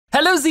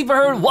Hello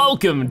Zebraheard,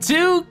 welcome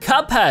to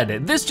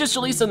Cuphead. This just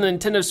released on the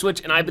Nintendo Switch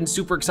and I've been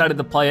super excited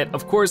to play it.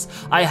 Of course,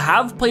 I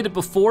have played it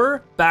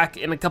before, back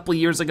in a couple of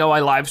years ago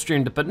I live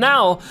streamed it, but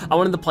now I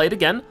wanted to play it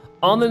again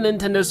on the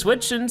Nintendo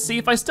Switch and see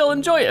if I still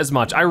enjoy it as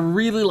much. I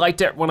really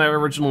liked it when I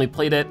originally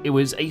played it. It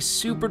was a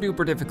super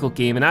duper difficult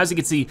game, and as you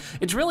can see,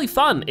 it's really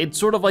fun. It's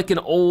sort of like an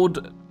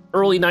old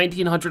early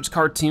 1900s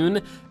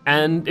cartoon,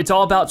 and it's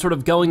all about sort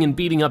of going and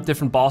beating up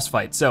different boss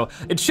fights. So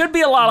it should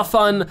be a lot of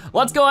fun.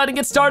 Let's go ahead and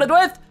get started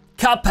with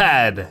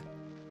Cuphead.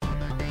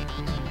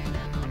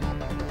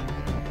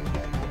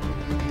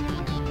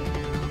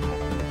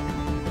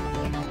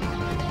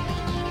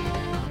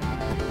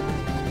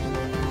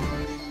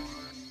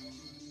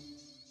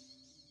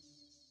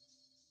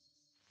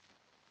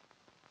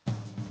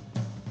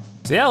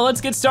 So yeah, let's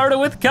get started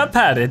with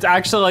Cuphead. It's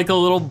actually like a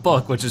little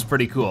book, which is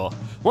pretty cool.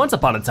 Once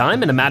upon a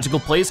time, in a magical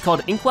place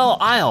called Inkwell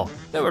Isle,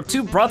 there were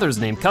two brothers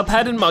named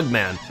Cuphead and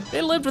Mugman.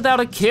 They lived without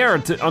a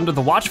care under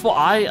the watchful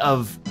eye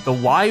of the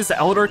wise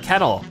Elder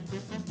Kettle.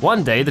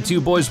 One day, the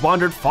two boys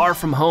wandered far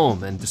from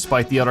home, and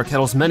despite the Elder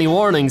Kettle's many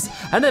warnings,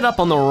 ended up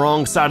on the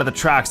wrong side of the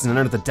tracks and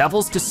entered the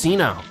Devil's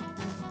Casino.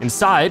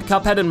 Inside,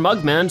 Cuphead and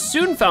Mugman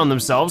soon found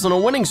themselves on a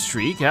winning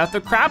streak at the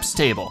craps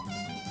table.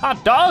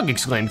 "Hot dog,"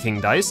 exclaimed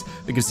King Dice,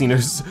 the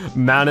casino's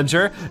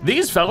manager.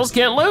 "These fellas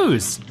can't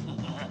lose."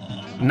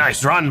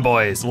 "Nice run,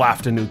 boys,"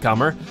 laughed a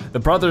newcomer. The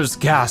brothers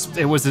gasped.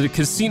 It was the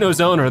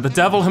casino's owner, the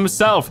devil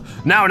himself.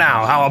 Now,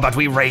 how about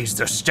we raise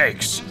the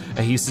stakes?"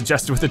 he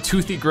suggested with a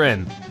toothy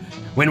grin.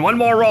 "Win one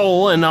more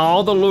roll and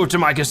all the loot in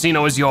my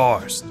casino is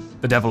yours,"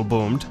 the devil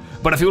boomed.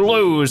 "But if you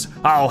lose,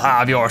 I'll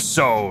have your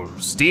soul.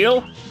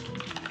 Steal?"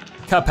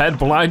 Cuphead,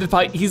 blinded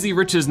by easy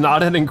riches,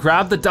 nodded and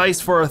grabbed the dice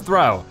for a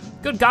throw.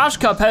 "Good gosh,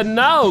 Cuphead,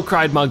 no!"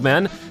 cried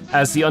Mugman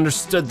as he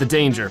understood the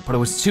danger, but it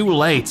was too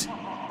late.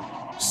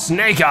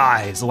 "Snake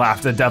eyes,"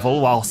 laughed the devil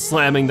while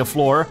slamming the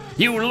floor.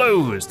 "You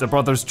lose." The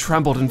brothers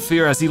trembled in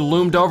fear as he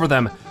loomed over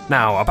them.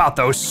 "Now, about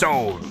those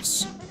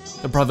souls."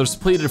 The brothers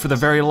pleaded for their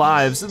very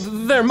lives.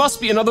 "There must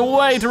be another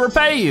way to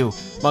repay you,"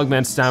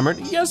 Mugman stammered.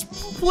 "Yes,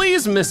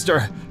 please,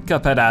 mister,"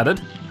 Cuphead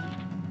added.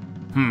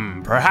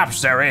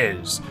 Perhaps there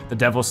is," the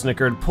devil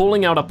snickered,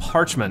 pulling out a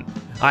parchment.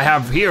 "I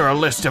have here a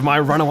list of my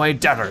runaway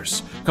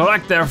debtors.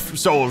 Collect their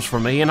souls for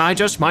me and I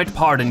just might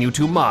pardon you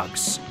 2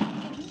 mugs."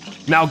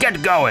 "Now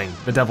get going,"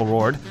 the devil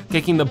roared,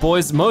 kicking the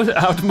boys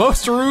out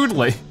most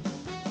rudely.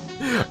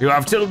 "You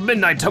have till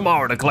midnight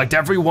tomorrow to collect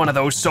every one of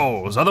those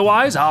souls,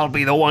 otherwise I'll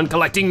be the one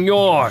collecting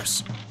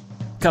yours."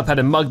 Cuphead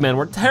and Mugman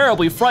were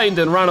terribly frightened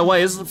and ran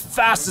away as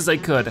fast as they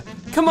could.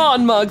 "Come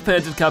on, Mug,"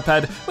 panted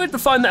Cuphead. "We have to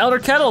find the Elder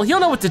Kettle, he'll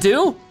know what to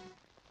do."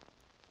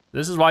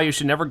 This is why you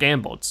should never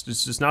gamble. It's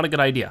just not a good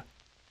idea.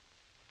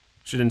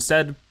 You should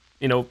instead,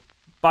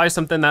 buy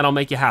something that'll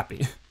make you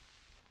happy.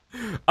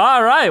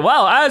 All right,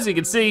 well, as you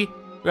can see,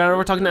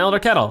 we're talking to Elder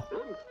Kettle.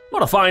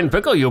 "What a fine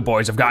pickle you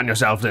boys have gotten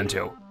yourselves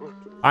into.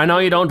 I know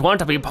you don't want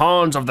to be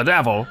pawns of the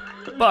devil,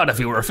 but if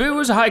you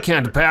refuse, I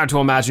can't bear to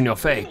imagine your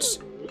fates.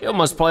 You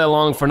must play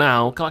along for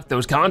now, collect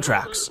those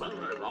contracts,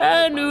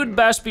 and you'd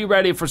best be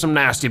ready for some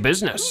nasty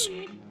business.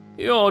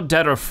 Your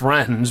debtor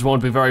friends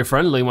won't be very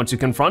friendly once you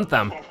confront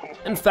them.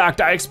 In fact,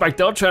 I expect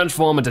they'll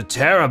transform into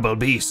terrible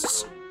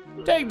beasts.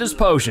 Take this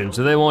potion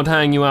so they won't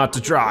hang you out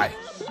to dry.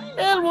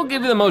 It will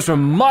give you the most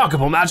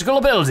remarkable magical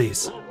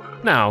abilities.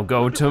 Now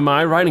go to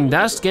my writing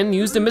desk and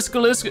use the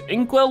mystical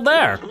inkwell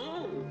there.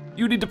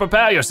 You need to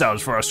prepare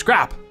yourselves for a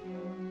scrap."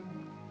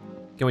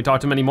 Can we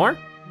talk to him anymore?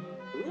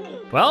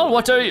 "Well,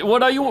 what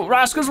are you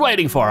rascals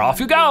waiting for?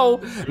 Off you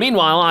go.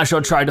 Meanwhile, I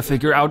shall try to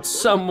figure out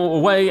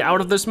some way out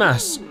of this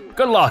mess.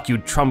 Good luck, you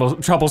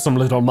troublesome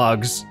little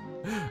mugs."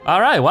 All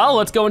right, well,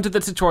 let's go into the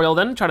tutorial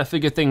then, try to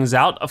figure things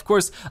out. Of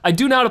course, I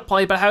do know how to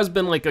play, but it has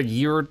been like a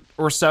year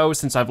or so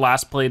since I've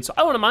last played, so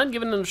I wouldn't mind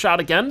giving it a shot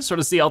again, sort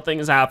of see how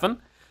things happen.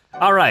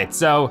 All right,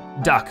 so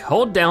duck,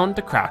 hold down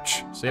to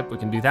crouch. So yep, we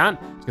can do that.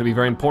 It's gonna be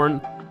very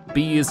important.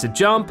 B is to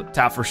jump,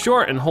 tap for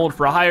short, and hold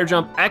for a higher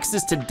jump. X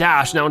is to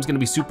dash, that one's gonna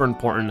be super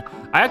important.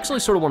 I actually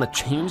sort of wanna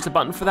change the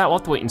button for that, we'll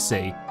have to wait and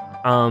see.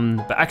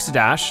 But X to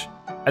dash,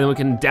 and then we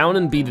can down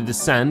and B to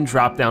descend,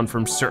 drop down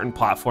from certain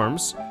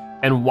platforms,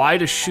 and Y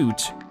to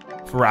shoot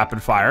for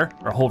rapid fire,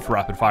 or hold for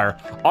rapid fire.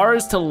 R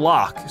is to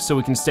lock, so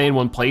we can stay in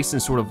one place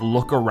and sort of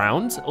look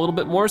around a little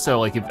bit more. So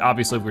like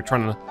obviously if we're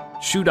trying to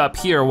shoot up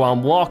here while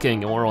I'm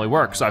walking, it won't really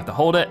work. So I have to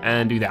hold it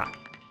and do that.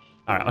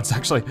 All right, let's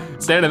actually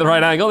stand at the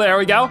right angle, there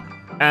we go.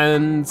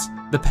 And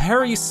the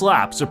parry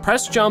slap, so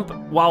press jump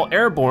while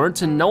airborne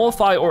to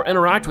nullify or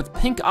interact with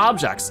pink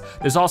objects.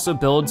 This also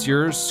builds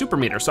your super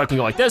meter, so I can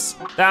go like this,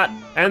 that,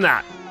 and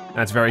that.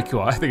 That's very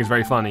cool, I think it's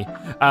very funny.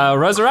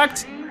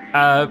 Resurrect,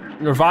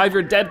 revive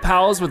your dead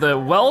pals with a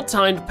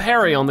well-timed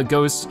parry on the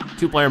Ghost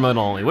 2-player mode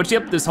only, which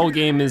yep, this whole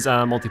game is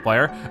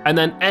multiplayer. And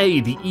then A,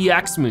 the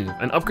EX move,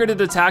 an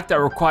upgraded attack that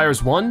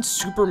requires 1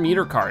 super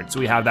meter card. So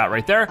we have that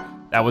right there.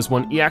 That was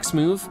 1 EX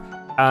move.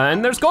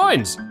 And there's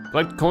coins.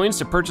 Collect coins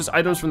to purchase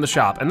items from the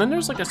shop. And then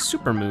there's like a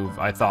super move,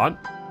 I thought.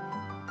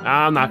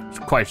 I'm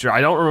not quite sure,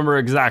 I don't remember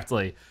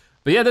exactly.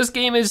 But yeah, this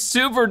game is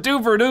super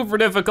duper duper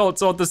difficult,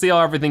 so we'll have to see how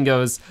everything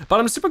goes. But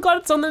I'm super glad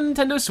it's on the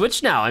Nintendo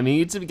Switch now. I mean,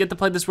 you get to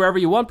play this wherever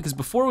you want, because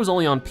before it was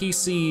only on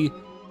PC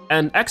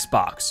and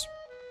Xbox.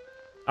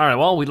 All right,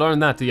 well, we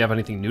learned that. Do you have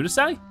anything new to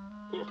say?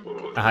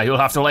 You'll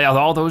have to lay out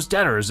all those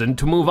debtors and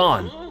to move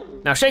on.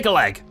 Now shake a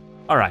leg.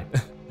 All right,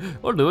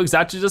 we'll do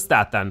exactly just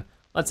that then.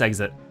 Let's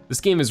exit.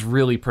 This game is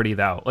really pretty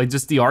though. Like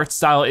just the art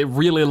style, it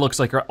really looks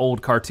like an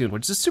old cartoon,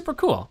 which is super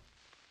cool.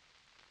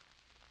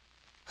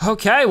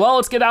 Okay, well,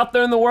 let's get out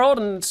there in the world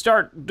and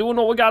start doing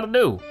what we gotta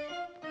do.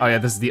 Oh yeah,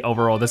 this is the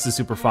overall, this is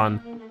super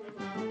fun.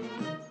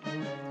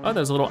 Oh,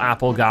 there's a little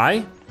apple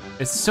guy.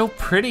 It's so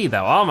pretty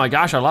though. Oh my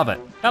gosh, I love it.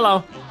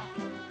 Hello.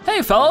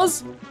 Hey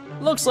fellas,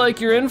 looks like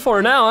you're in for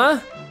it now, huh?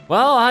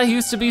 Well, I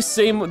used to be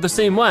the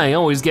same way,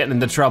 always getting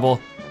into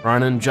trouble,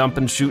 running,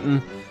 jumping,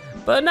 shooting.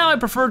 But now I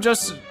prefer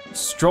just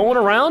strolling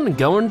around and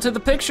going to the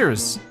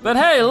pictures. But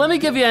hey, let me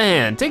give you a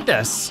hand, take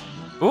this.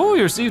 Oh,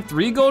 you received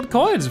 3 gold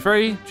coins,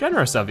 very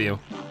generous of you.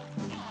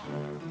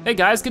 Hey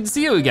guys, good to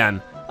see you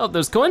again. Hope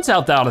those coins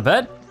helped out a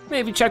bit.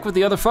 Maybe check with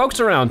the other folks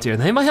around here,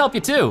 they might help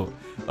you too.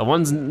 The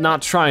ones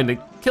not trying to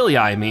kill you,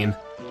 I mean.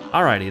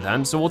 Alrighty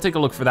then, so we'll take a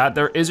look for that.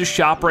 There is a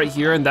shop right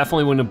here and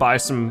definitely want to buy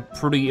some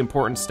pretty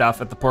important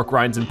stuff at the Pork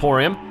Rinds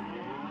Emporium.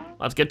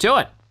 Let's get to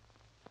it.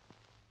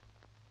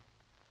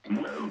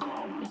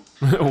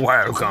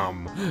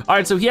 Welcome. All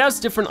right, so he has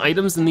different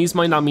items and these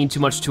might not mean too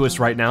much to us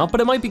right now,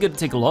 but it might be good to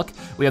take a look.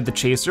 We have the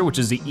Chaser, which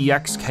is the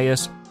EX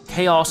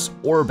Chaos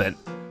Orbit.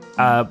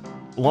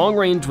 Long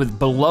range with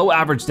below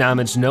average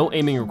damage, no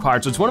aiming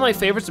required. So it's one of my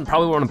favorites and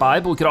probably want to buy,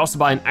 but we could also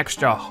buy an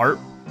extra heart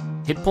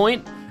hit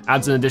point,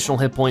 adds an additional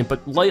hit point,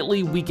 but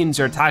lightly weakens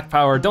your attack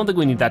power. Don't think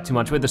we need that too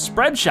much. We have the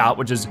Spread Shot,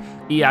 which is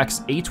EX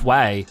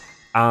 8-way.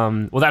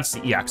 Well, that's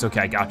the EX,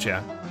 okay,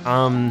 gotcha.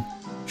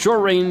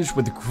 Short range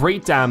with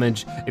great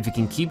damage if you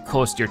can keep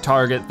close to your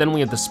target. Then we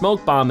have the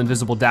Smoke Bomb,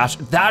 Invisible Dash.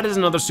 That is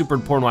another super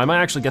important one. I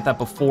might actually get that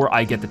before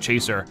I get the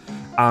Chaser.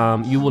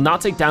 You will not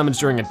take damage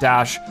during a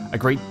dash, a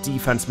great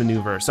defense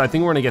maneuver. So I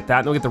think we're gonna get that,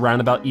 and we'll get the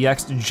Roundabout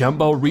EX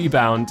Jumbo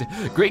Rebound.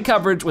 Great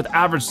coverage with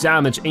average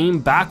damage, aim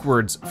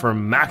backwards for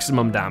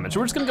maximum damage.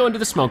 We're just gonna go into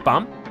the Smoke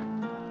Bomb,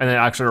 and it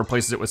actually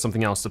replaces it with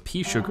something else, the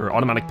Pea Sugar,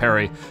 automatic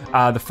parry.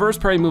 The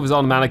first parry move is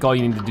automatic, all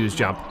you need to do is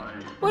jump,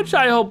 which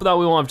I hope that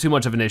we won't have too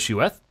much of an issue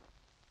with.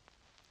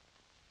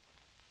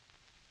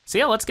 So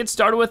yeah, let's get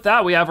started with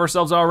that. We have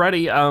ourselves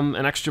already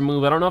an extra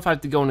move. I don't know if I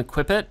have to go and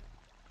equip it.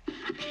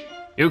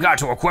 You got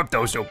to equip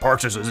those new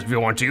purchases if you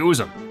want to use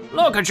them.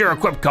 Look at your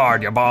equip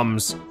card, you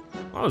bums.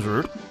 That was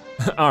rude.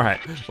 All right,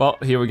 well,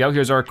 here we go.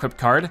 Here's our equip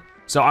card.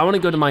 So I wanna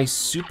go to my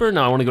super,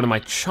 no, I wanna go to my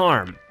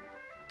charm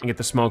and get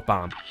the Smoke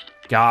Bomb.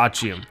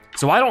 Got you.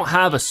 So I don't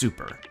have a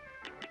super.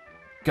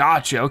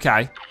 Gotcha,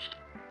 okay.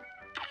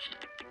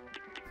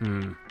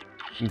 I'm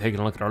taking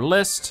a look at our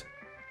list.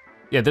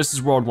 Yeah, this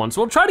is World 1. So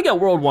we'll try to get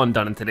World 1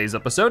 done in today's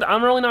episode.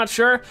 I'm really not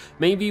sure.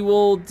 Maybe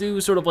we'll do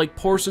sort of like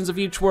portions of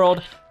each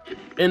world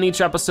in each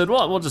episode.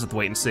 Well, we'll just have to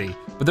wait and see.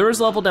 But there is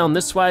a level down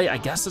this way. I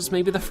guess it's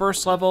maybe the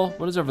first level.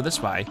 What is over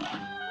this way?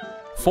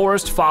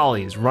 Forest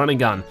Follies, Run and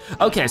Gun.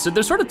 Okay, so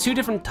there's sort of 2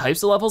 different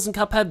types of levels in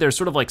Cuphead. There's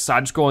sort of like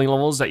side-scrolling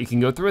levels that you can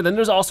go through. Then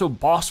there's also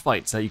boss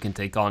fights that you can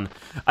take on.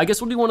 I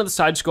guess we'll do one of the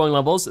side-scrolling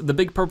levels. The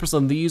big purpose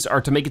on these are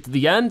to make it to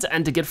the end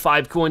and to get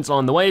 5 coins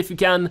along the way if you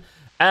can.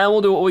 And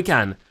we'll do what we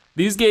can.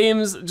 These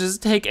games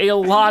just take a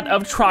lot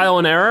of trial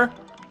and error,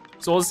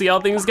 so we'll see how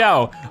things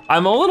go.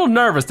 I'm a little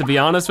nervous, to be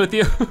honest with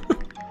you.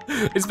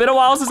 It's been a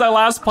while since I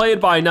last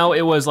played, but I know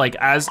it was like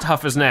as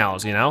tough as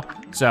nails, you know?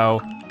 So,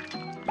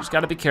 just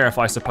gotta be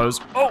careful, I suppose.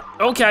 Oh,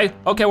 okay,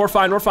 we're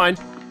fine.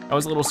 That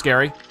was a little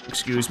scary,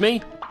 excuse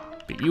me.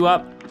 Beat you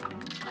up.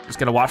 Just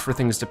gotta watch for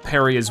things to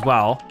parry as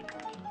well,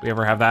 if we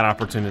ever have that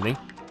opportunity.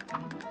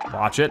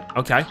 Watch it,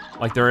 okay,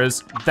 like there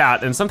is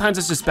that. And sometimes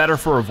it's just better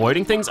for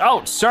avoiding things.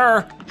 Oh,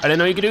 sir, I didn't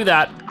know you could do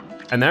that.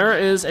 And there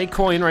is a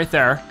coin right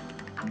there.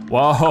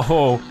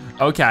 Whoa,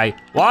 okay.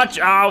 Watch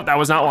out, that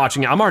was not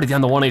watching it. I'm already down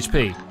to 1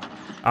 HP.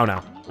 Oh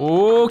no,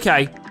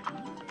 okay.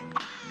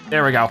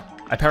 There we go,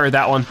 I parried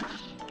that one.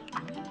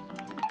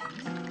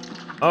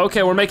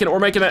 Okay, we're making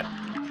it.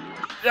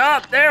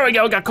 Ah, there we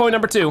go, got coin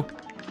number 2.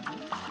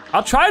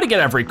 I'll try to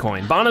get every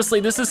coin, but honestly,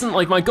 this isn't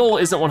like, my goal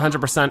isn't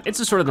 100%. It's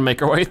just sort of to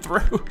make our way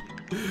through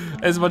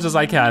as much as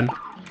I can.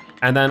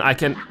 And then I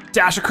can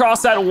dash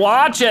across that,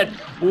 watch it.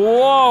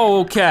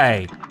 Whoa,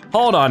 okay.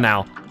 Hold on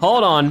now,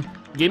 hold on.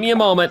 Give me a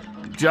moment,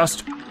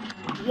 just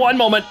 1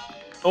 moment.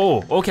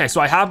 Oh, okay,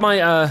 so I have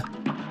my, oh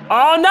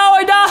no,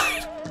 I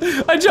died.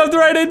 I jumped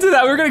right into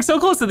that. We were getting so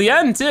close to the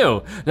end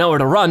too. Nowhere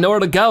to run, nowhere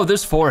to go.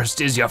 This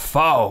forest is your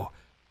foe.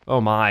 Oh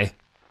my.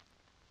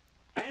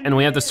 And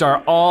we have to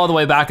start all the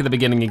way back at the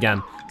beginning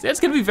again. So it's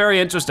gonna be very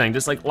interesting,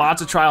 just like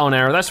lots of trial and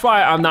error. That's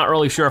why I'm not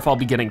really sure if I'll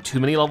be getting too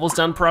many levels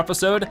done per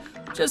episode.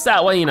 Just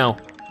that way, you know,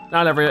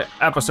 not every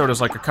episode is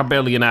like a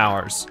kabillion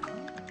hours.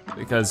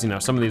 Because, you know,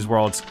 some of these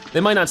worlds, they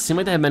might not seem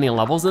like they have many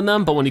levels in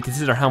them, but when you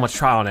consider how much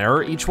trial and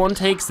error each one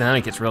takes, then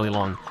it gets really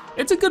long.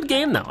 It's a good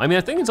game though. I mean,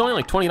 I think it's only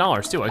like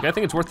 $20 too. Like, I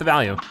think it's worth the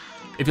value.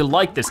 If you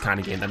like this kind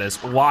of game, that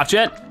is. Watch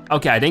it.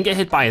 Okay, I didn't get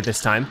hit by it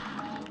this time.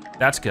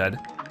 That's good.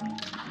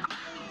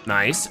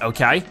 Nice,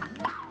 okay.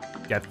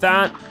 Get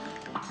that.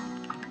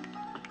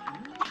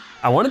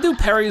 I wanna do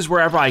parries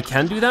wherever I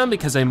can do them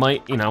because they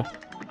might, you know,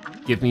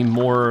 give me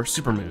more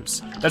super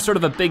moves. That's sort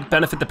of a big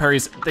benefit to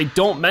parries they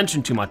don't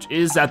mention too much,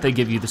 is that they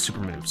give you the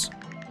super moves.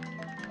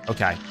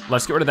 Okay,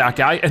 let's get rid of that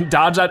guy and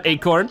dodge that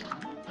acorn.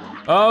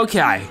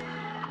 Okay,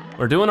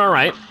 we're doing all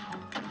right.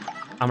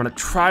 I'm gonna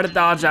try to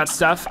dodge that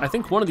stuff. I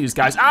think one of these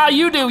guys,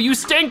 you do, you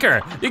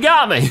stinker. You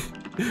got me.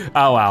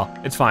 Oh wow,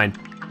 it's fine.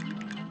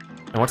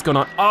 And what's going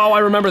on? Oh, I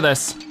remember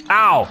this.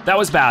 Ow, that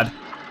was bad.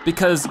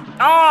 Because,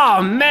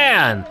 oh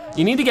man,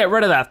 you need to get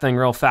rid of that thing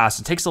real fast.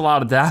 It takes a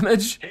lot of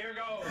damage.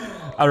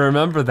 I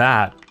remember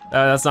that.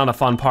 That's not a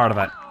fun part of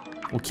it.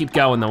 We'll keep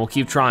going though, we'll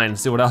keep trying,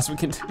 see what else we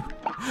can do.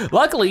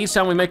 Luckily, each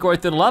time we make our way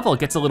through the level, it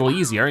gets a little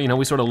easier. You know,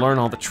 we sort of learn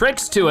all the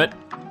tricks to it.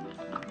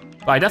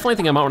 But I definitely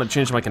think I might want to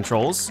change my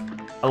controls,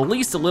 at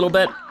least a little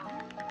bit,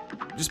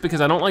 just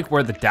because I don't like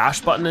where the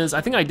dash button is.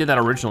 I think I did that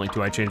originally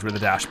too, I changed where the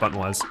dash button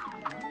was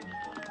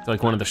to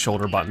like one of the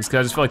shoulder buttons, because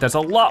I just feel like that's a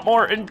lot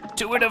more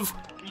intuitive.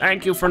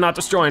 Thank you for not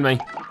destroying me.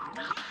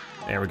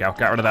 There we go,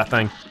 got rid of that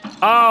thing.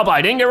 Oh, but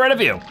I didn't get rid of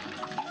you.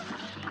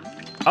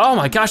 Oh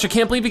my gosh, I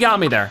can't believe he got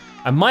me there.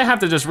 I might have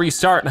to just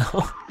restart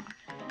now.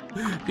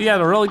 He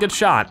had a really good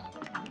shot.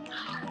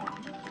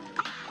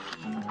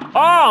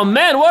 Oh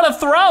man, what a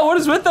throw. What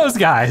is with those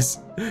guys?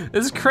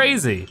 This is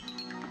crazy.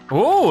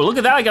 Oh, look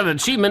at that, I got an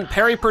achievement,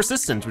 parry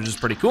persistence, which is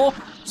pretty cool.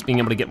 Just being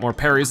able to get more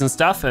parries and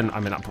stuff, and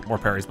I mean, not more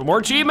parries, but more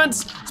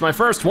achievements. It's my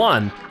first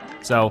one,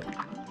 so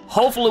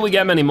hopefully we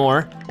get many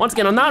more. Once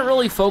again, I'm not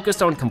really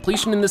focused on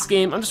completion in this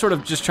game. I'm just sort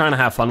of just trying to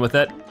have fun with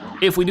it.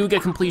 If we do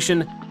get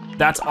completion,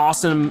 that's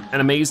awesome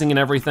and amazing and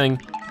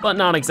everything, but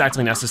not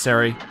exactly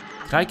necessary.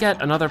 Could I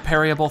get another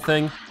parryable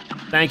thing?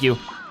 Thank you.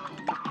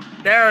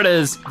 There it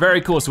is,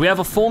 very cool. So we have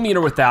a full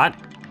meter with that.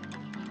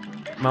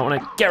 Might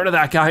wanna get rid of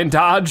that guy and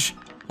dodge.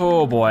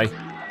 Oh boy.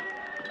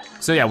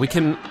 So yeah, we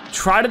can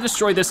try to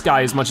destroy this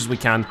guy as much as we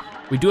can.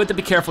 We do have to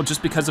be careful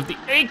just because of the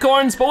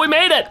acorns, but we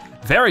made it.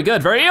 Very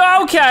good, very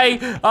okay.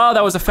 Oh,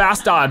 that was a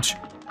fast dodge.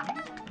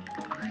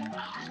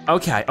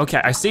 Okay,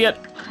 I see it.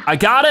 I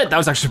got it, that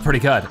was actually pretty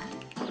good.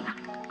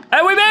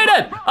 And we made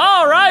it!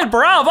 All right,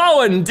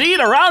 bravo indeed,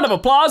 a round of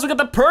applause. We got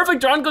the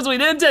perfect run because we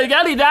didn't take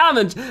any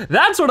damage.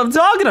 That's what I'm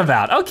talking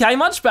about. Okay,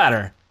 much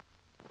better.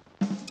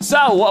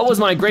 So what was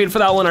my grade for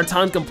that one? Our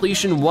time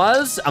completion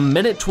was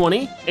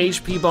 1:20,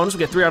 HP bonus. We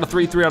get 3 out of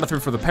 3, 3 out of 3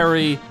 for the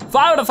parry, 5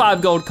 out of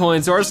 5 gold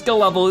coins, so our skill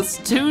level is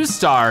 2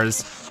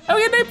 stars. And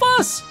we get an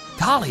A+.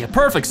 Golly, a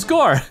perfect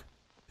score.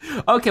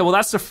 Okay, well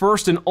that's the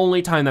first and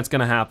only time that's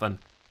gonna happen.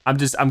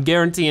 I'm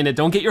guaranteeing it,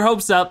 don't get your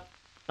hopes up.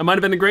 It might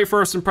have been a great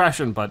first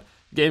impression, but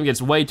the game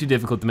gets way too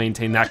difficult to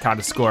maintain that kind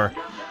of score.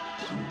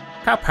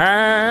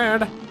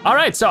 Cuphead. All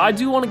right, so I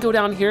do want to go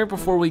down here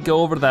before we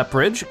go over to that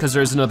bridge because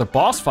there's another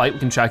boss fight we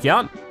can check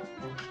out.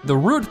 The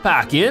root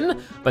pack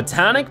in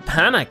Botanic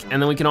Panic,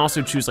 and then we can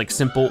also choose like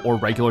simple or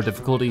regular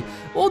difficulty.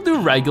 We'll do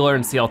regular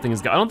and see how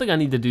things go. I don't think I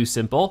need to do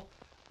simple.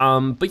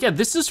 But yeah,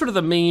 this is sort of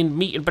the main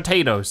meat and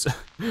potatoes,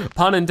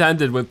 pun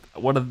intended with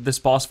what of this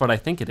boss fight I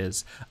think it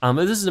is.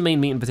 This is the main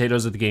meat and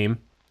potatoes of the game.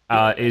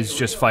 Is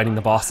just fighting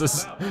the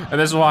bosses. And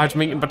this is why it's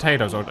meat and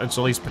potatoes, or it's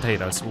at least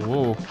potatoes.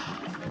 Whoa.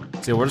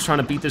 So we're just trying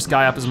to beat this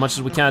guy up as much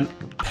as we can.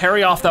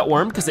 Parry off that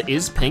worm, because it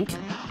is pink.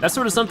 That's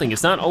sort of something,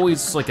 it's not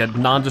always like a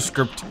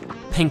nondescript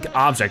pink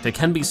object. It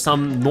can be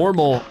some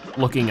normal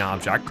looking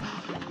object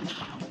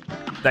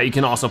that you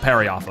can also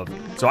parry off of.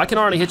 So I can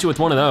already hit you with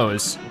one of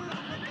those.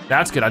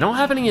 That's good, I don't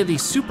have any of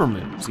these super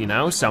moves, you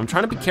know? So I'm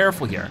trying to be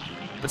careful here.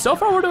 But so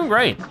far we're doing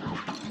great.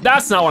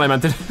 That's not what I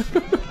meant to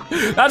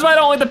do. That's why I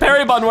don't like the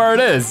parry button where it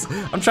is.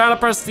 I'm trying to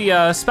press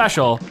the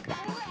special.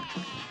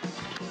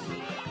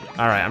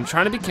 All right, I'm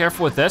trying to be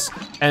careful with this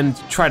and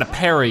try to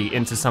parry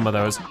into some of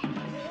those.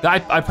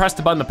 I pressed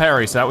the button to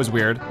parry, so that was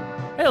weird.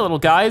 Hey, little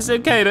guy, it's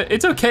okay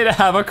to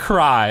have a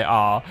cry,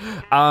 aw.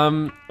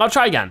 I'll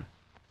try again.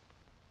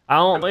 I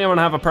don't think I'm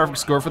gonna have a perfect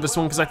score for this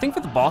one because I think for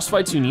the boss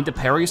fights, you need to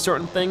parry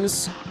certain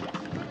things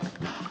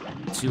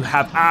to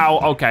have, ow,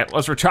 okay,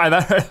 let's retry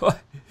that right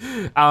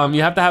away.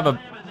 You have to have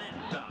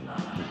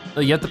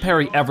you have to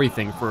parry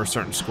everything for a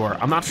certain score.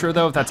 I'm not sure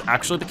though if that's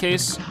actually the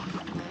case.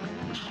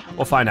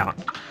 We'll find out.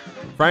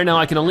 Right now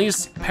I can at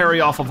least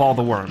parry off of all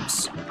the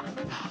worms.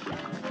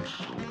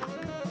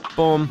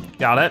 Boom,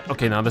 got it.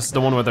 Okay, now this is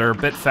the one where they're a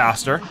bit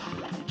faster.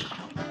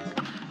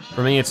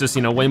 For me, it's just,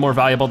 you know, way more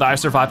valuable that I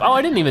survive. Oh,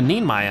 I didn't even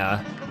need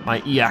my my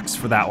EX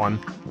for that one.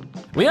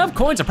 We have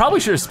coins, I probably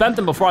should have spent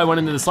them before I went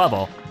into this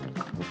level.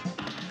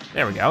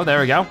 There we go,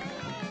 there we go.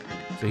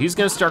 So he's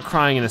gonna start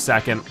crying in a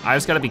second. I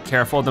just gotta be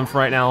careful of them for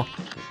right now.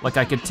 Like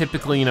I could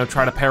typically, you know,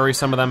 try to parry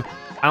some of them.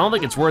 I don't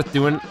think it's worth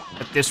doing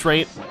at this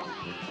rate.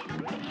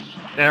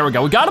 There we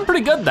go, we got him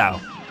pretty good though.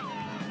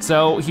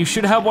 So he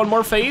should have one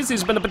more phase.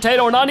 He's been a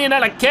potato, an onion,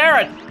 and a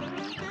carrot.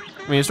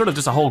 I mean, it's sort of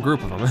just a whole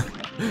group of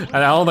them. I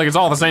don't think it's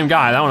all the same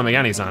guy. That wouldn't make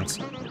any sense.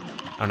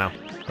 Oh no,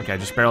 okay,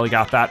 just barely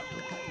got that.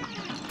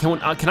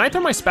 Can I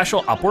throw my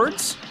special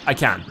upwards? I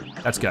can,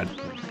 that's good.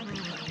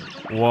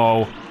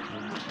 Whoa,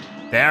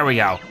 there we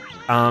go.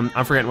 I'm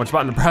forgetting which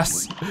button to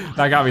press.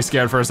 That got me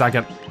scared for a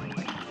second.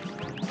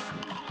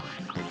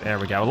 There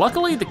we go.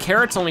 Luckily, the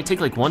carrots only take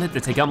like 1 hit to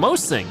take out.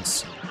 Most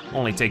things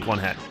only take 1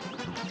 hit.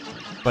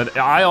 But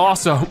I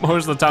also,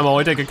 most of the time,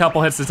 only take a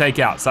couple hits to take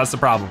out, so that's the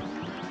problem.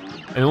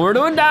 And we're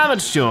doing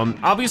damage to him.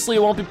 Obviously,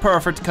 it won't be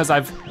perfect because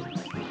I've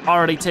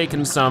already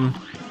taken some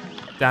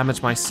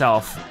damage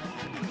myself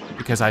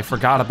because I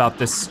forgot about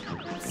this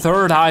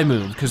third eye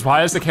move, because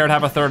why does the carrot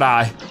have a third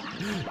eye?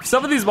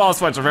 Some of these boss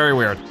fights are very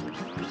weird.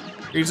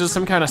 He's just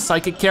some kind of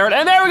psychic carrot,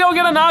 and there we go,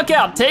 get a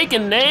knockout,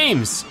 taking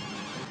names.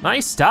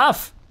 Nice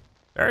stuff,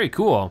 very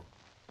cool.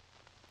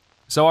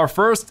 So our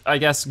first, I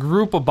guess,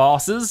 group of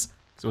bosses,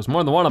 because it was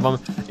more than one of them,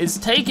 is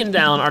taken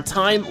down. Our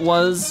time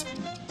was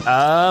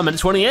minute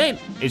 28.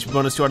 HP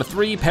bonus 2 out of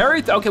 3,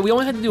 parry, okay, we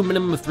only had to do a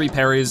minimum of 3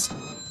 parries.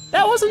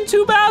 That wasn't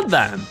too bad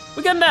then.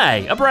 We got an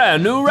A, a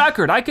brand new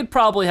record. I could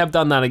probably have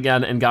done that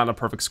again and gotten a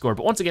perfect score,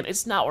 but once again,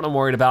 it's not what I'm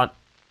worried about.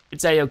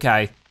 It's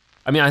A-okay.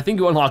 I mean, I think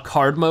you unlock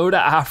hard mode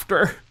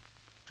after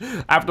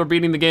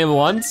beating the game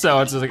once,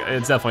 so it's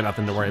definitely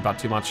nothing to worry about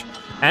too much.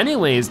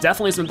 Anyways,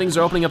 definitely some things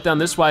are opening up down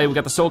this way. We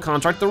got the soul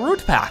contract, the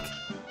root pack.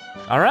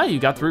 All right, you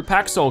got the root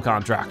pack soul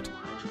contract.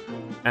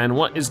 And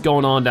what is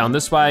going on down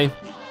this way?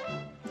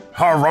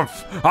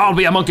 Harumph, I'll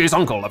be a monkey's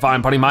uncle if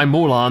I'm putting my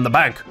moolah in the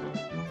bank.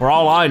 For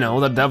all I know,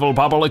 the devil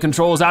probably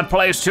controls that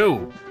place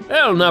too.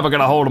 They'll never get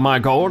a hold of my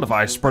gold if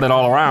I spread it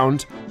all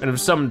around. And if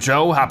some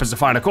Joe happens to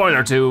find a coin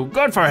or two,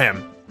 good for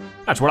him.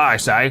 That's what I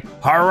say,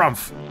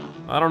 harumph.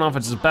 I don't know if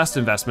it's the best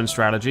investment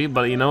strategy,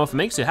 but you know, if it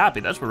makes you happy,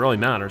 that's what really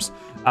matters.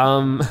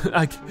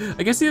 I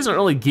guess he doesn't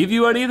really give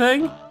you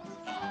anything.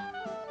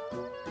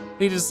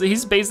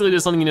 He's basically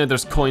just letting you know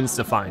there's coins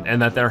to find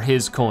and that they're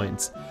his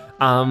coins.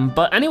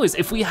 But anyways,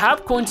 if we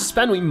have coins to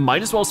spend, we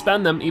might as well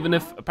spend them, even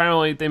if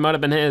apparently they might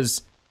have been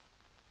his.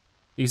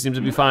 He seems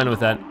to be fine with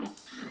that.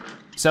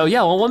 So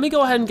yeah, well, let me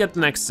go ahead and get the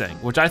next thing,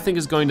 which I think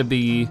is going to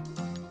be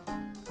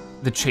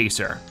the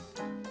chaser.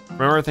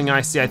 From everything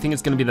I see, I think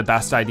it's gonna be the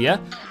best idea.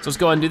 So let's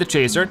go ahead and do the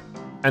chaser.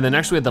 And then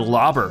next we have the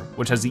lobber,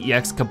 which has the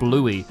EX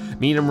Kablooey.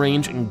 Medium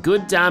range and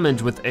good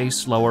damage with a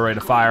slower rate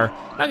of fire.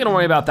 Not gonna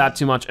worry about that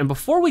too much. And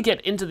before we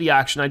get into the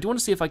action, I do wanna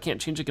see if I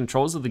can't change the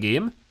controls of the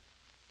game.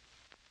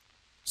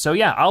 So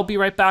yeah, I'll be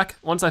right back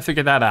once I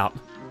figure that out.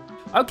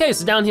 Okay,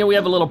 so down here we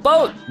have a little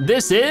boat.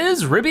 This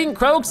is Ribbing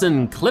Croaks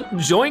and Clip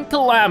Joint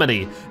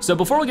Calamity. So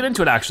before we get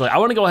into it actually, I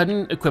wanna go ahead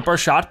and equip our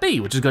shot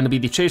B, which is gonna be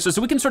the chaser,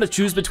 so we can sort of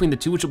choose between the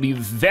two, which will be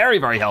very,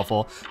 very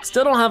helpful.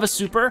 Still don't have a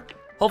super.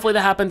 Hopefully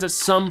that happens at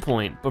some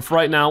point, but for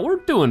right now, we're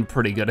doing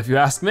pretty good if you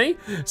ask me.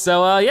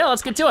 So yeah,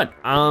 let's get to it.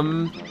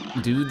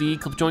 Do the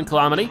Clip Joint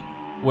Calamity,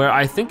 where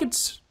I think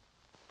it's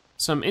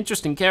some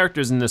interesting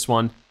characters in this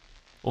one.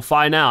 We'll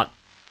find out.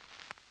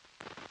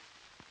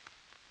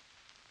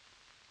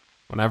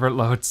 Whenever it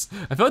loads.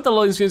 I feel like the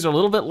loading screens are a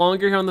little bit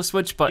longer here on the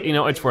Switch, but you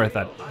know, it's worth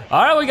it.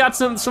 All right, we got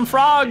some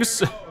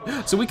frogs.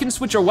 So we can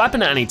switch our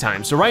weapon at any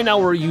time. So right now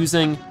we're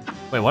using,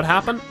 wait, what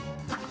happened?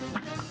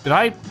 Did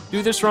I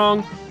do this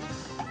wrong?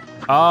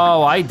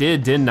 Oh, I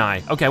did, didn't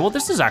I? Okay, well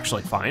this is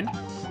actually fine.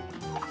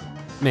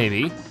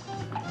 Maybe.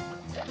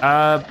 We'll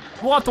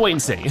have to wait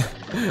and see.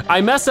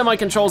 I messed up my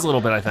controls a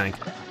little bit, I think.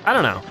 I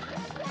don't know.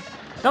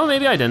 No,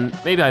 maybe I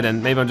didn't. Maybe I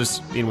didn't. Maybe I'm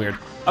just being weird.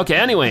 Okay,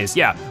 anyways,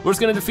 yeah, we're just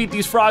gonna defeat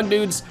these frog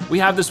dudes. We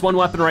have this one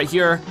weapon right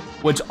here,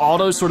 which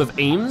auto sort of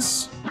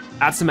aims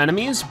at some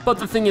enemies, but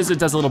the thing is it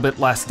does a little bit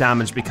less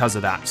damage because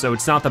of that, so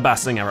it's not the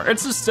best thing ever.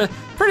 It's just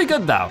pretty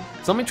good though.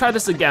 So let me try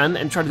this again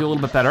and try to do a little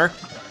bit better.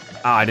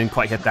 Oh, I didn't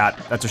quite hit that,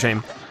 that's a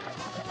shame.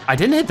 I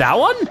didn't hit that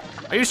one?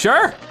 Are you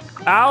sure?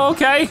 Oh,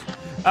 okay.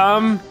 I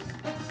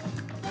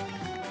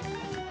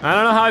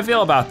don't know how I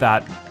feel about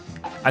that.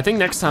 I think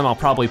next time I'll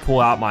probably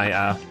pull out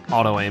my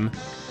auto aim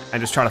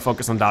and just try to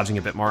focus on dodging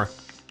a bit more.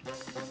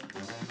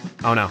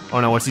 Oh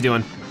no, what's he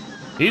doing?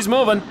 He's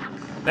moving.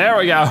 There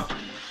we go.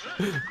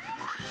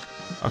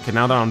 Okay,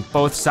 now they're on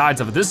both sides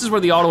of it. This is where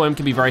the auto aim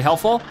can be very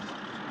helpful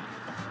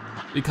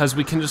because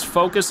we can just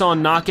focus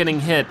on not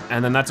getting hit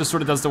and then that just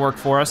sort of does the work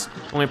for us.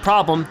 Only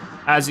problem,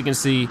 as you can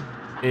see,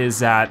 is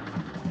that,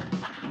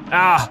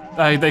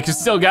 they can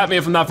still get me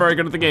if I'm not very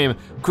good at the game.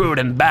 Crude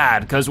and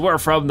bad, because we're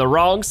from the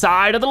wrong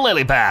side of the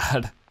lily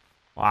pad.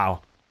 Wow.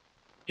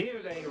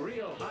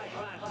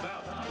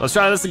 Let's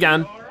try this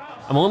again.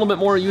 I'm a little bit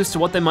more used to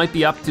what they might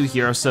be up to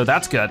here, so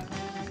that's good.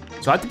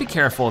 So I have to be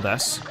careful of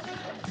this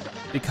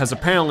because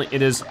apparently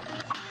it is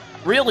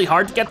really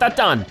hard to get that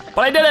done.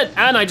 But I did it,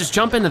 and I just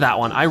jump into that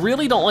one. I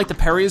really don't like the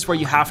parries where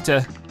you have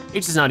to,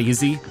 it's just not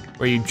easy,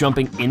 where you're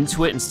jumping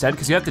into it instead,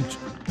 because you have to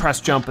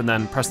press jump and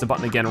then press the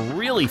button again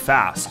really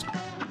fast.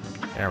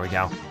 There we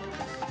go.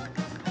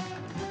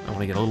 I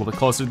wanna get a little bit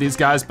closer to these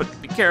guys, but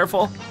be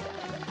careful.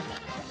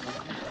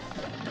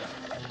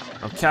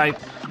 Okay,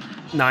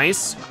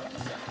 nice.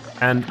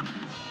 And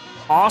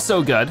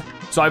also good.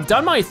 So I've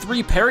done my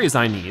 3 parries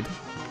I need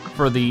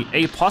for the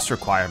A+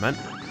 requirement.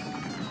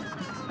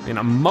 And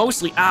I'm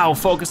mostly,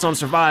 focused on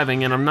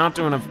surviving and I'm not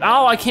doing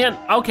I can't,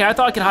 okay, I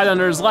thought I could hide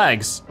under his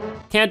legs.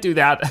 Can't do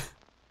that.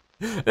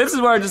 This is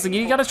where I just think,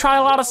 you gotta try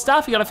a lot of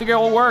stuff, you gotta figure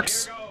out what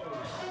works.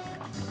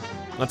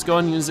 let's go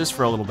ahead and use this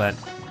for a little bit.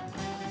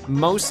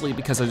 Mostly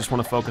because I just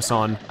wanna focus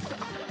on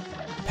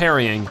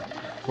parrying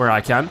where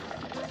I can.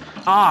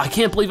 Ah, I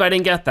can't believe I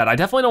didn't get that. I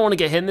definitely don't wanna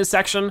get hit in this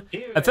section.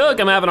 I feel like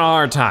I'm having a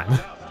hard time.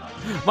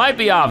 Might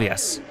be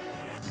obvious.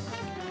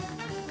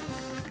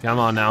 Come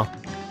on now.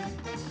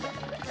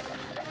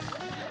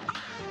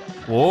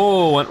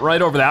 Whoa, went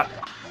right over that.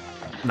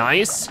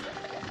 Nice.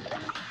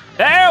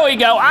 There we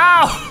go,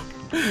 ow!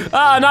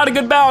 Ah, not a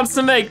good balance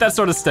to make, that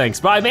sort of stinks.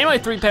 But I made my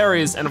 3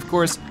 parries, and of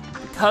course,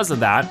 because of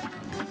that,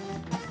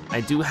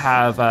 I do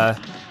have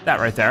that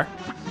right there,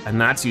 and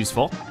that's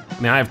useful. I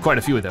mean, I have quite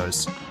a few of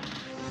those.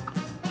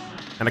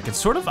 And I can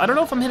sort of, I don't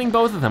know if I'm hitting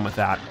both of them with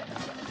that.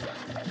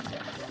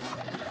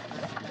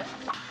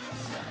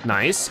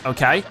 Nice,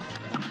 okay.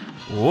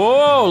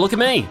 Whoa, look at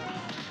me.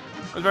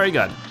 Very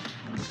good.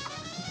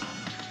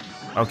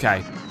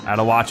 Okay, I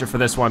gotta watch it for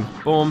this one.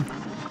 Boom,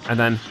 and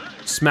then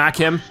smack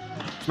him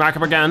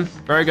again,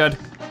 very good.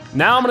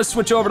 Now I'm gonna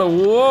switch over to,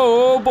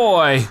 whoa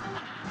boy.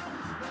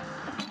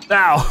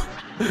 Ow,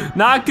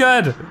 not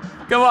good.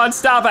 Come on,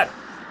 stop it.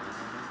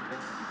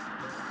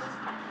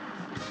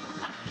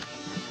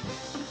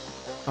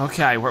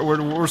 Okay,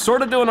 we're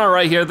sort of doing all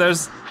right here.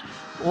 There's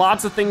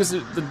lots of things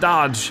to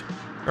dodge.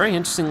 Very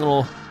interesting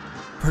little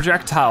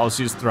projectiles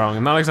she's throwing.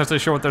 I'm not exactly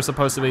sure what they're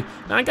supposed to be.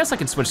 Now I guess I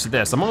can switch to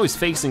this. I'm always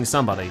facing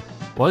somebody.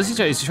 What is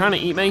he trying to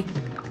eat me?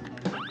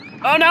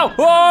 Oh no,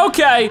 oh,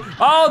 okay.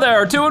 Oh,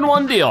 there,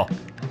 2-in-1 deal.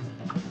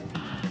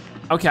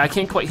 Okay, I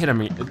can't quite hit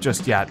him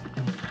just yet.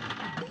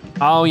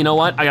 Oh, you know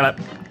what? I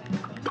gotta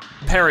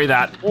parry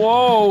that.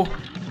 Whoa.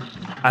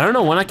 I don't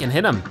know when I can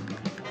hit him.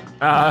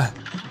 I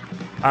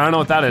don't know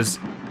what that is.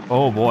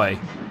 Oh boy.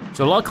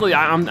 So luckily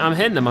I'm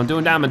hitting him, I'm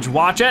doing damage.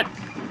 Watch it.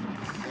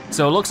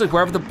 So it looks like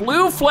wherever the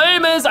blue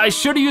flame is, I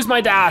should have used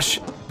my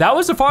dash. That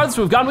was the farthest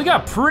we've gotten. We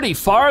got pretty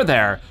far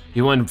there.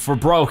 You went for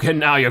broke and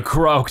now you're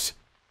croaked.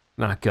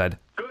 Not good.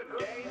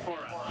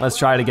 Let's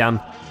try it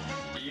again.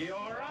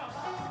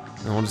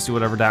 And we'll just do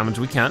whatever damage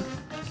we can.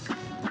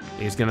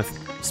 He's gonna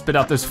spit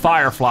out those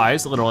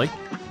fireflies, literally.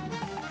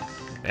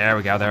 There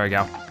we go, there we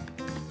go.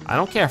 I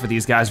don't care for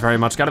these guys very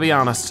much, gotta be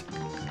honest.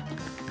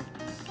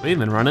 We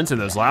didn't even run into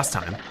those last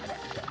time.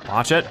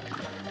 Watch it.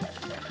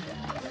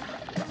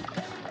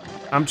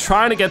 I'm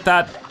trying to get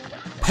that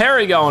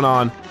parry going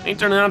on. Ain't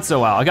turning out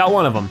so well. I got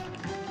one of them.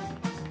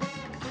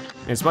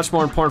 It's much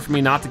more important for me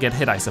not to get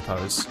hit, I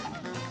suppose.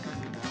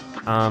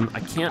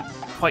 I can't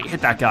quite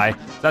hit that guy.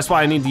 That's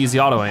why I need to use the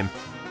auto aim.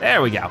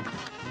 There we go.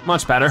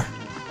 Much better.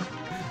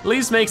 At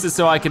least makes it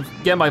so I can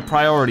get my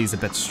priorities a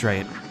bit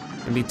straight.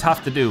 It can be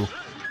tough to do.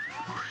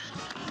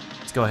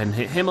 Let's go ahead and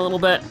hit him a little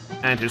bit,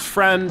 and his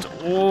friend.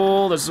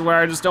 Oh, this is where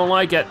I just don't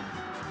like it.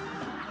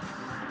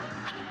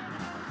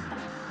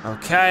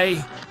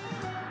 Okay.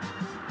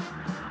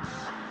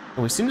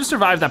 And we seem to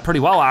survive that pretty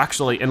well,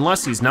 actually,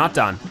 unless he's not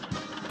done.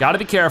 Gotta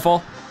be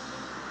careful.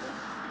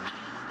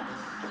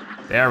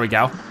 There we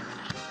go.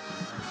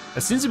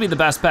 It seems to be the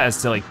best bet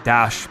is to like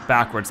dash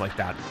backwards like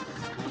that.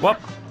 Whoop.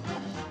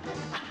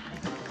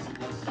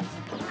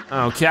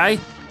 Okay.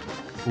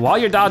 While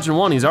you're dodging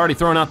one, he's already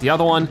throwing out the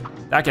other one.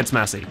 That gets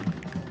messy.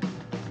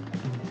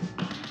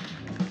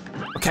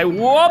 Okay,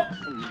 whoop.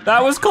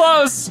 That was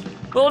close. A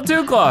little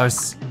too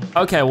close.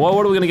 Okay, well,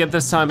 what are we gonna get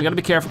this time? We gotta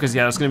be careful because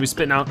yeah, it's gonna be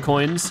spitting out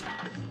coins.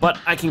 But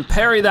I can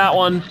parry that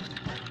one.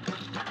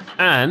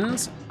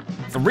 And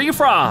 3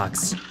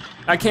 frogs.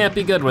 I can't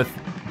be good with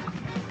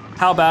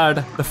how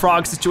bad the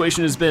frog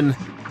situation has been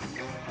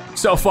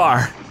so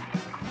far.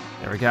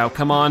 There we go,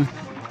 come on.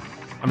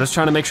 I'm just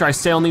trying to make sure I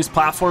stay on these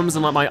platforms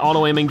and let my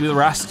auto aiming do the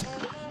rest.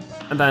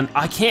 And then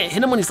I can't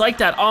hit him when he's like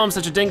that. Oh, I'm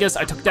such a dingus.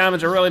 I took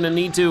damage, I really didn't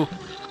need to.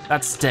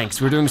 That stinks,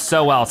 we're doing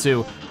so well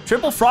too.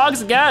 Triple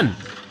frogs again.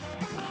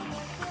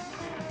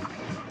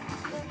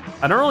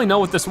 I don't really know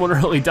what this one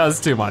really does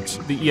too much,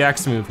 the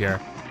EX move here.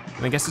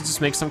 And I guess it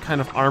just makes some kind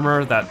of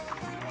armor that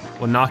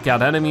will knock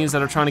out enemies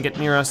that are trying to get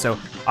near us, so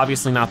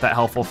obviously not that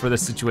helpful for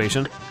this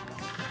situation.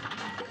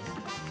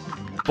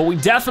 But we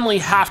definitely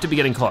have to be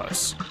getting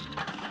close.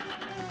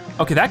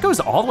 Okay, that goes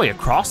all the way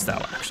across though,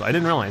 actually. I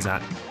didn't realize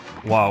that.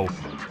 Whoa,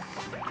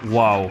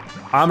 whoa.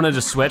 I'm gonna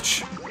just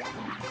switch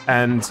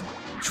and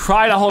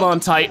try to hold on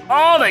tight.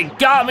 Oh, they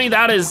got me,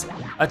 that is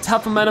a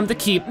tough momentum to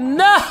keep.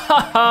 No!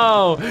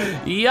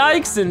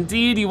 Yikes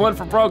indeed, you went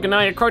for broke and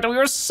now you're croaked. We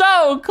were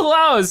so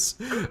close.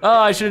 Oh,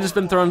 I should have just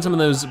been throwing some of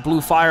those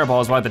blue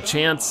fireballs while I had the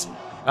chance.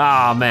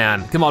 Ah,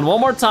 man. Come on, one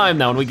more time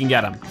now and we can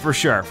get him. For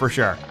sure, for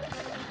sure.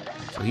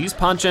 So he's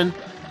punching.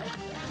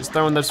 He's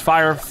throwing those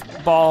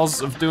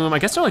fireballs of doom. I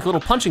guess they're like little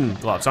punching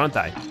gloves, aren't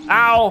they?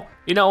 Ow!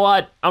 You know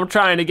what? I'm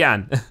trying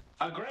again.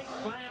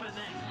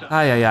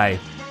 Ay, ay, ay.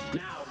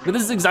 But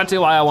this is exactly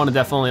why I want to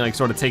definitely like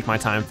sort of take my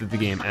time through the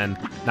game and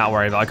not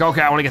worry about like,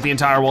 okay, I want to get the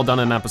entire world done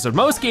in an episode.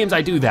 Most games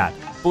I do that,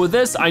 but with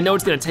this, I know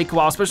it's gonna take a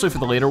while, especially for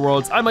the later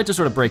worlds. I might just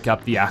sort of break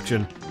up the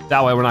action.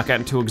 That way we're not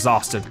getting too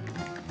exhausted.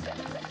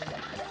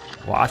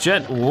 Watch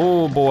it,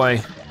 oh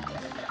boy.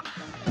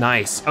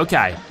 Nice,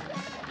 okay.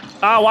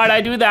 Oh, why'd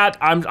I do that?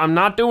 I'm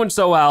not doing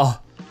so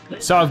well.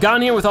 So I've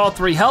gotten here with all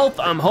 3 health.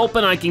 I'm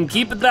hoping I can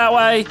keep it that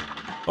way.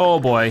 Oh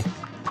boy.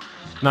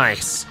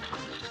 Nice.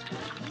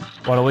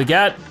 What do we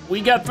get?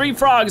 We got 3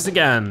 frogs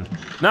again.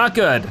 Not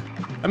good.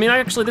 I mean,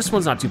 actually, this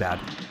one's not too bad.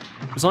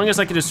 As long as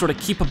I can just sort of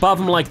keep above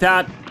them like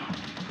that,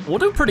 we'll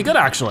do pretty good,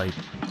 actually.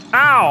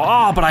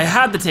 Ow, oh, but I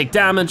had to take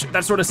damage.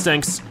 That sort of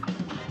stinks.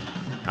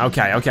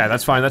 Okay,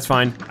 that's fine, that's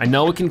fine. I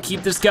know we can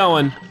keep this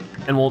going,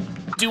 and we'll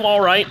do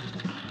all right.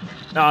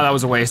 Oh, that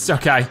was a waste,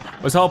 okay.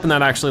 I was hoping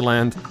that actually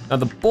land. Now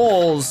the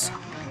bulls,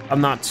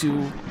 I'm not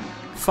too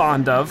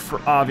fond of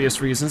for obvious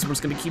reasons. I'm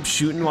just gonna keep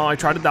shooting while I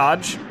try to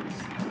dodge.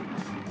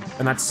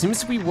 And that seems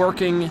to be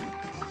working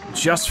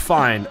just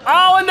fine.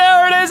 Oh, and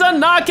there it is, a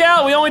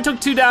knockout. We only took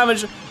 2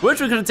 damage,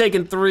 which we could have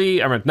taken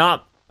 3, I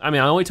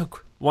only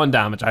took 1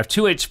 damage. I have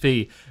 2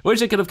 HP.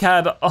 Wish I could have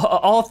had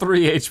all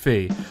 3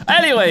 HP.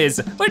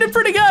 Anyways, we did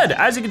pretty good.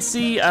 As you can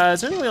see,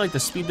 is there any way like to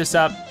speed this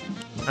up?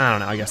 I don't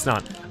know, I guess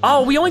not.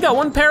 Oh, we only got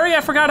 1 parry?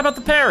 I forgot about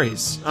the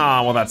parries.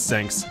 Oh, well that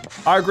stinks.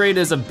 Our grade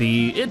is a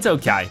B, it's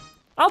okay.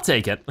 I'll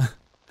take it.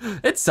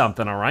 It's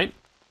something, all right.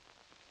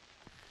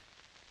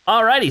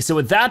 Alrighty, so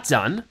with that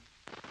done,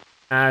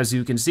 as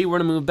you can see, we're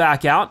gonna move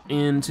back out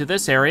into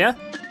this area.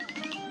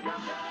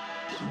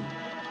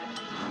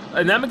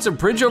 And that makes a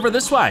bridge over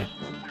this way.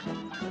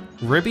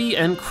 Ribby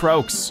and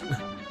Croaks.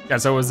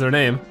 Guess that was their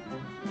name.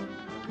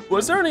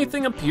 Was there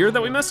anything up here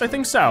that we missed? I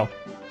think so.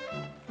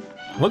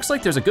 Looks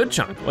like there's a good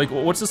chunk. Like,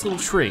 what's this little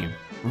tree?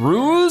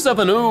 Ruse of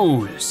an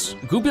Ooze.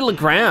 Goopy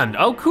Legrand.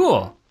 Oh,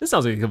 cool. This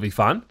sounds like it could be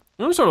fun.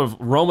 I'm sort of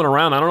roaming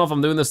around. I don't know if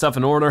I'm doing this stuff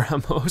in order.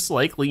 I'm most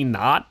likely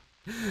not.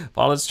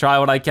 But let's try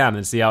what I can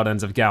and see how it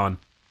ends up going.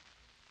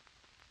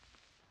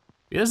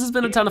 Yeah, this has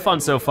been a ton of fun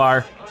so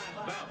far.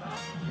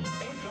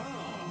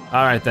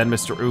 All right then,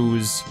 Mr.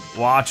 Ooze,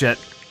 watch it.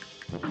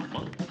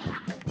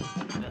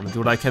 I'm gonna do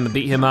what I can to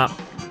beat him up.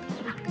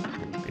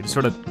 He just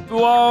sort of,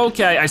 whoa,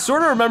 okay. I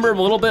sort of remember him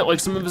a little bit, like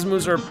some of his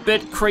moves are a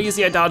bit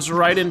crazy. I dodged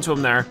right into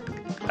him there.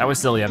 That was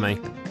silly of me.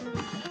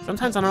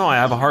 Sometimes, I don't know, I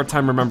have a hard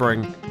time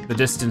remembering the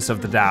distance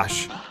of the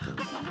dash.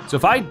 So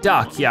if I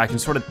duck, yeah, I can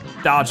sort of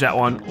dodge that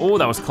one. Oh,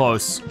 that was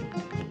close.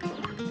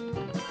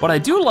 What I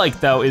do like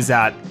though is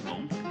that,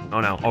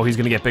 oh no, oh, he's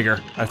gonna get bigger.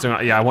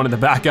 Yeah, I wanted to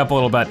back up a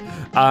little bit.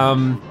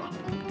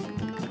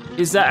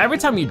 Is that every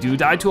time you do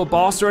die to a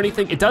boss or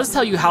anything, it does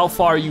tell you how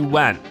far you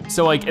went.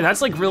 So like, and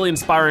that's like really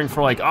inspiring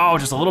for like, oh,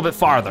 just a little bit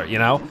farther, you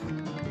know?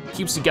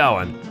 Keeps you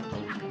going.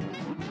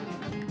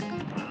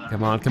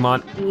 Come on, come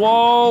on.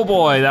 Whoa,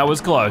 boy, that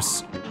was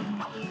close.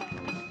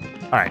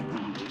 All right,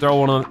 throw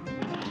one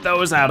of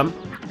those at him.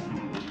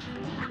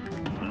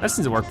 That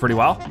seems to work pretty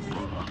well.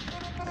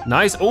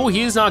 Nice, oh,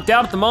 he's knocked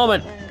out at the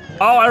moment.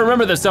 Oh, I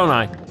remember this, don't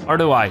I? Or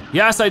do I?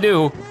 Yes, I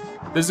do.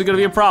 This is gonna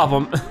be a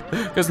problem,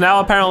 because now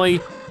apparently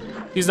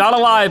he's not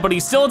alive, but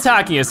he's still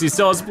attacking us. He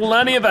still has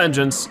plenty of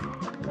vengeance.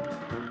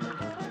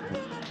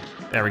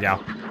 There we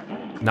go.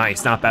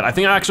 Nice, not bad. I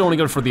think I actually want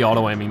to go for the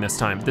auto aiming this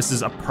time. This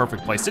is a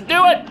perfect place to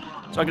do it.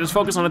 So I can just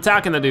focus on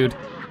attacking the dude.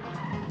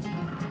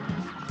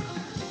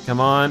 Come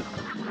on.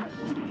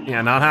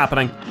 Yeah, not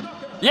happening.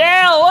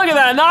 Yeah, look at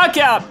that,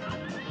 knockout.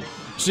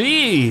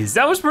 Jeez,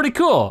 that was pretty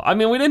cool. I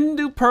mean, we didn't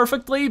do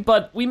perfectly,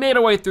 but we made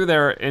our way through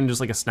there in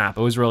just like a snap.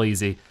 It was real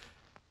easy.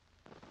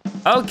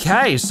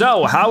 Okay,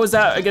 so how was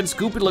that against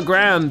Goopy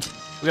Legrand?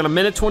 We got a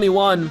minute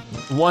 21,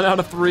 1 out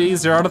of 3,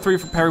 0 out of 3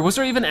 for parry. Was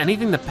there even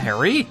anything to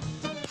parry?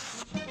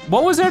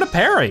 What was there to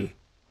parry?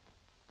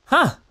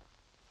 Huh,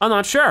 I'm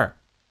not sure.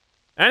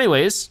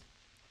 Anyways,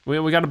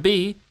 we got a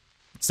B,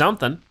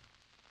 something.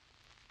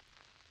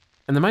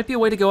 And there might be a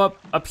way to go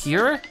up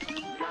here?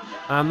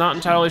 I'm not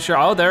entirely sure.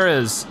 Oh, there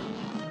is.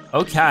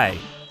 Okay,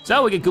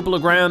 so we get Goopy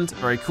Legrand,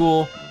 very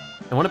cool.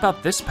 And what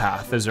about this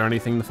path? Is there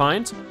anything to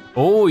find?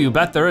 Oh, you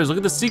bet there is. Look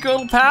at the secret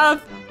little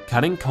path.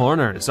 Cutting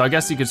corners. So I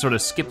guess you could sort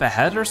of skip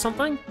ahead or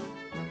something?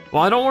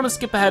 Well, I don't want to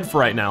skip ahead for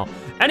right now.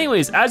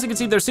 Anyways, as you can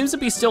see, there seems to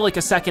be still like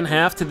a second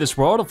half to this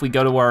world if we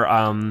go to our,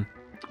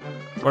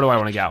 where do I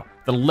want to go?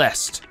 The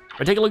list. If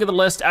I take a look at the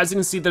list, as you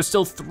can see, there's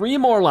still 3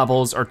 more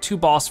levels or 2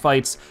 boss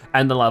fights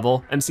and a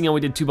level. And seeing how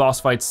we did 2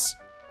 boss fights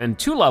and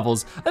 2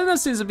 levels, I think that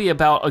seems to be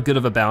about a good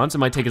of a balance. It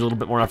might take a little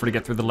bit more effort to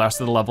get through the rest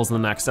of the levels in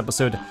the next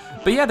episode.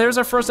 But yeah, there's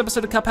our first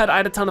episode of Cuphead. I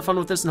had a ton of fun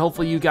with this and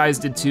hopefully you guys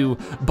did too.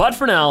 But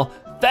for now,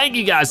 thank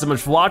you guys so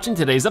much for watching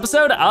today's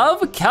episode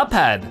of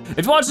Cuphead.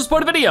 If you watched this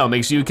part of the video,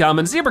 make sure you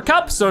comment Zebra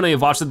Cup so now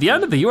you've watched at the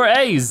end of the you are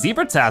a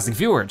Zebra-tastic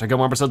viewer. Check out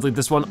more episodes like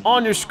this one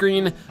on your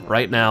screen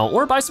right now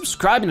or by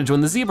subscribing to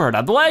join the Zebra Herd. Out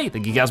of the way,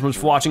 thank you guys so much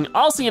for watching.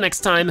 I'll see you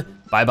next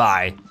time.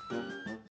 Bye-bye.